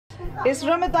It's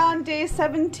Ramadan day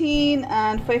 17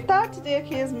 and for iftar today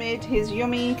he has made his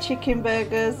yummy chicken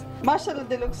burgers. Mashallah,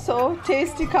 they look so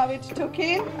tasty, can't wait to tuck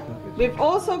in. We've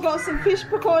also got some fish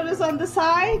pakoras on the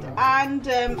side and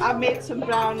I've made some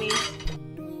brownies.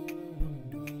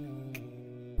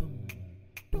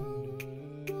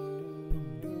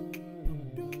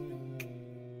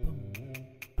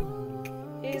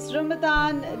 It's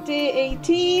Ramadan day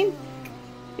 18.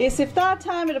 It's iftar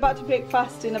time. We're about to break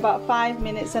fast in about 5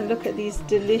 minutes and look at these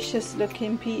delicious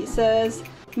looking pizzas.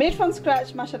 Made from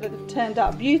scratch, mashallah, they've turned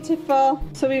out beautiful.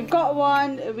 So we've got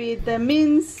one with the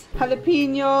mince,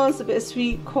 jalapenos, a bit of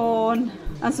sweet corn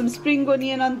and some spring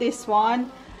onion on this one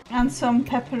and some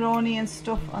pepperoni and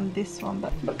stuff on this one.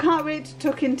 But can't wait to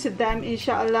tuck into them,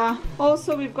 inshallah.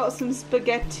 Also we've got some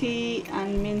spaghetti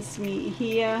and mincemeat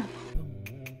here.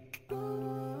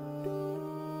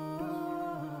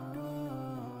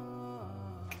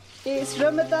 It's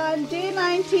Ramadan day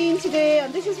 19 today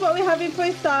and this is what we're having for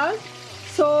iftar.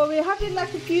 So we're having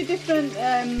like a few different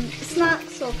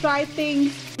snacks or fried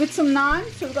things with some naan.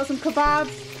 So we've got some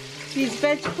kebabs, these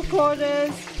veg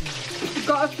pakoras, we've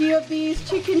got a few of these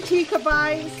chicken tikka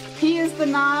bites. Here's the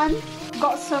naan,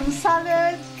 got some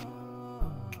salad.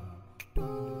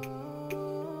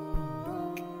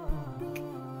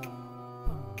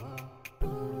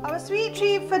 Our sweet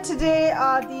treat for today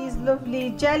are these lovely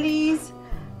jellies.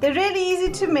 They're really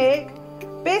easy to make.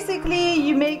 Basically,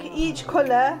 you make each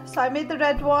colour. So I made the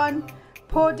red one,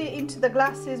 poured it into the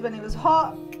glasses when it was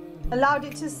hot, allowed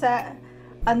it to set,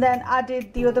 and then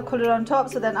added the other colour on top.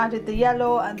 So then added the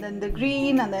yellow and then the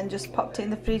green and then just popped it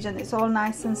in the fridge and it's all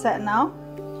nice and set now.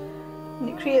 And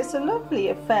it creates a lovely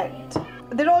effect.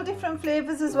 They're all different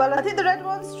flavours as well. I think the red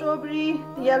one's strawberry,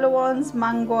 the yellow one's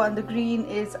mango and the green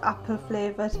is apple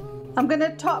flavoured. I'm going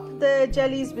to top the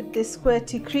jellies with this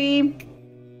squirty cream.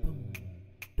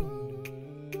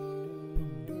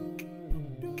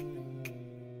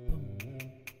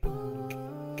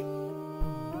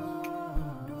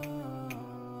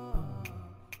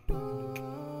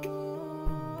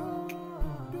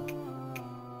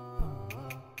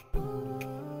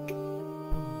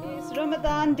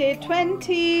 Ramadan day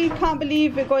 20. Can't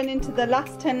believe we're going into the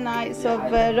last 10 nights of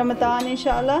Ramadan,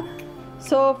 inshallah.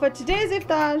 So for today's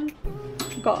iftar,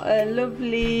 got a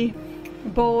lovely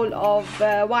bowl of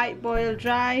white boiled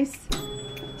rice,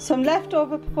 some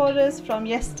leftover pakoras from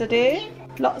yesterday,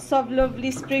 lots of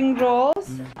lovely spring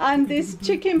rolls, and this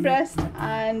chicken breast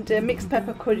and mixed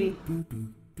pepper curry.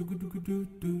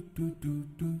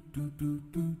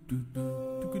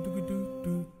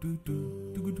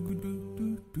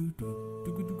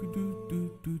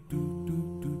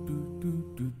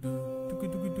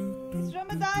 It's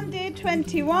Ramadan day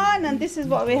 21 and this is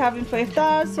what we're having for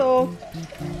iftar. So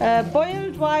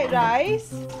boiled white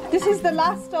rice. This is the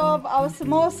last of our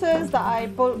samosas that I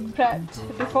bulk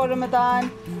prepped before Ramadan.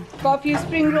 Got a few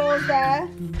spring rolls there.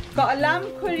 Got a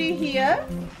lamb curry here.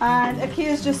 And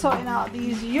Akira's just sorting out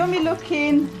these yummy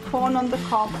looking corn on the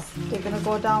cobs. They're going to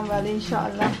go down well,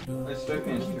 inshallah.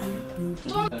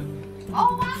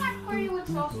 Oh, why am I curry with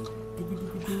sauce?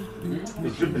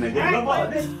 It's dripping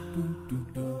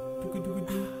again.